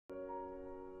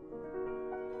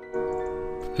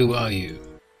Who are you?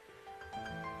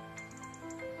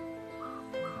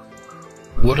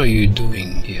 What are you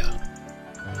doing here?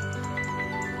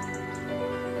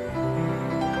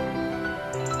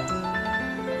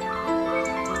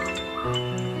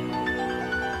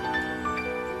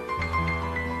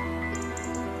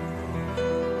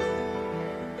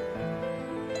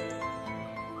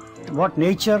 What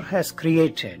nature has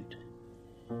created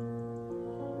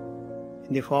in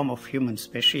the form of human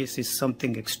species is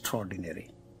something extraordinary.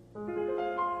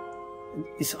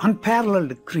 It's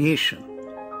unparalleled creation.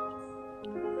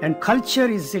 And culture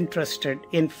is interested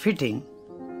in fitting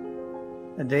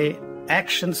the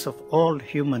actions of all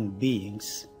human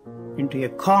beings into a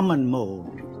common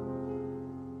mold.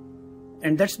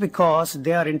 And that's because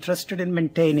they are interested in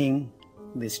maintaining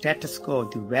the status quo,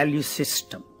 the value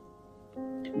system.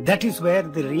 That is where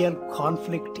the real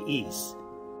conflict is.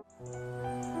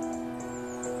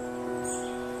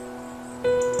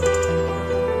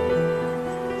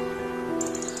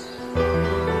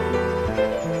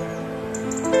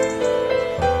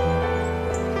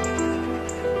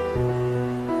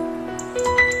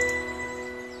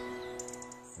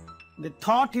 The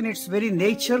thought in its very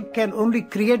nature can only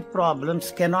create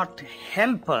problems, cannot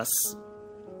help us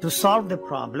to solve the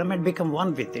problem and become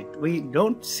one with it. We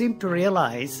don't seem to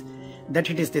realize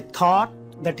that it is the thought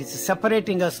that is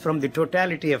separating us from the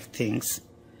totality of things,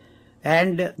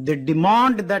 and the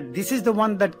demand that this is the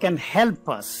one that can help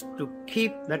us to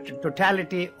keep that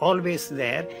totality always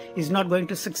there is not going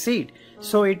to succeed.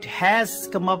 So it has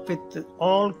come up with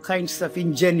all kinds of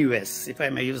ingenious, if I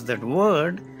may use that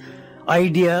word,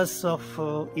 ideas of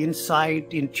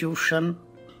insight, intuition.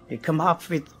 They come up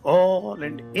with all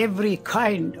and every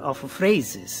kind of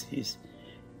phrases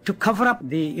to cover up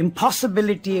the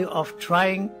impossibility of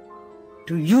trying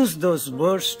to use those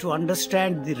words to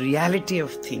understand the reality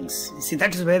of things. You see,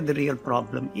 that is where the real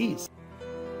problem is.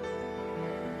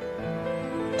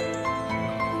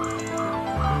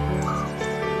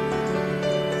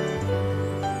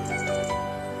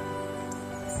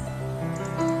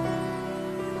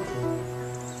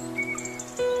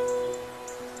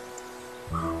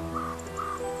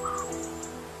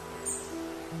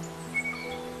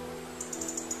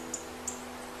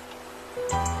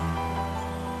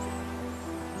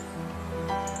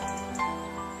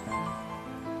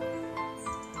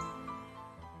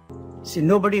 See,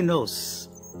 nobody knows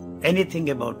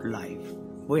anything about life.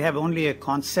 We have only a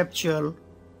conceptual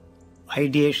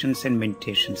ideations and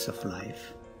meditations of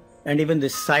life. And even the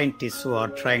scientists who are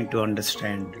trying to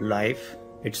understand life,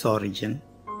 its origin,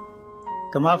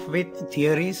 come up with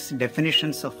theories,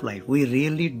 definitions of life. We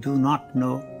really do not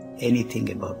know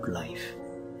anything about life.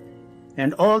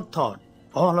 And all thought,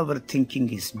 all our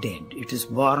thinking is dead. It is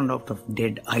born out of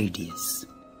dead ideas.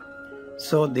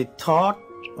 So the thought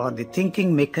or the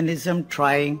thinking mechanism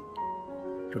trying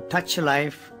to touch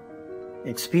life,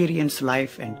 experience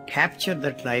life, and capture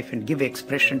that life and give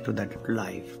expression to that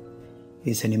life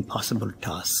is an impossible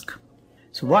task.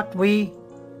 So what we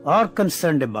are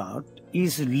concerned about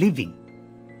is living.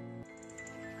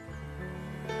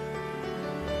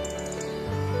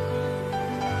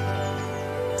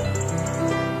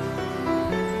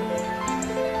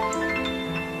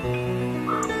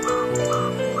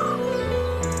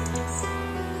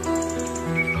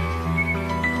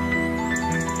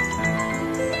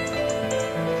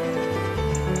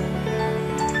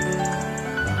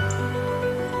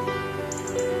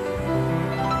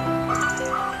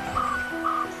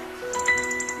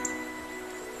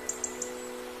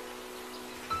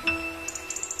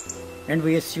 And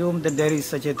we assume that there is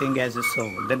such a thing as a soul,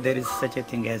 that there is such a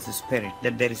thing as a spirit,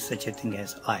 that there is such a thing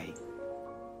as I.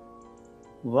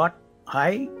 What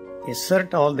I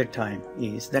assert all the time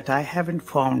is that I haven't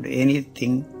found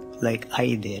anything like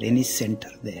I there, any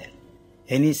center there,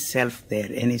 any self there,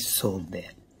 any soul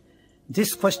there.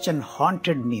 This question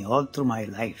haunted me all through my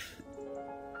life.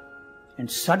 And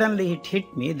suddenly it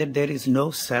hit me that there is no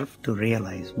self to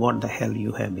realize what the hell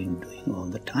you have been doing all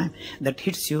the time. That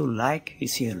hits you like, you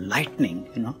see, a lightning,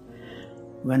 you know.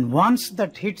 When once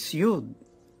that hits you,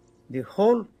 the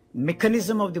whole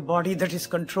mechanism of the body that is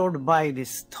controlled by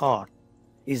this thought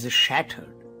is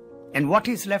shattered. And what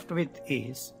is left with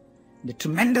is the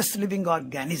tremendous living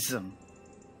organism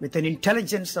with an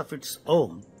intelligence of its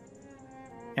own.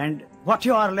 And what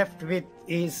you are left with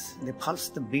is the pulse,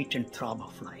 the beat and throb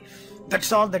of life.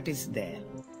 That's all that is there.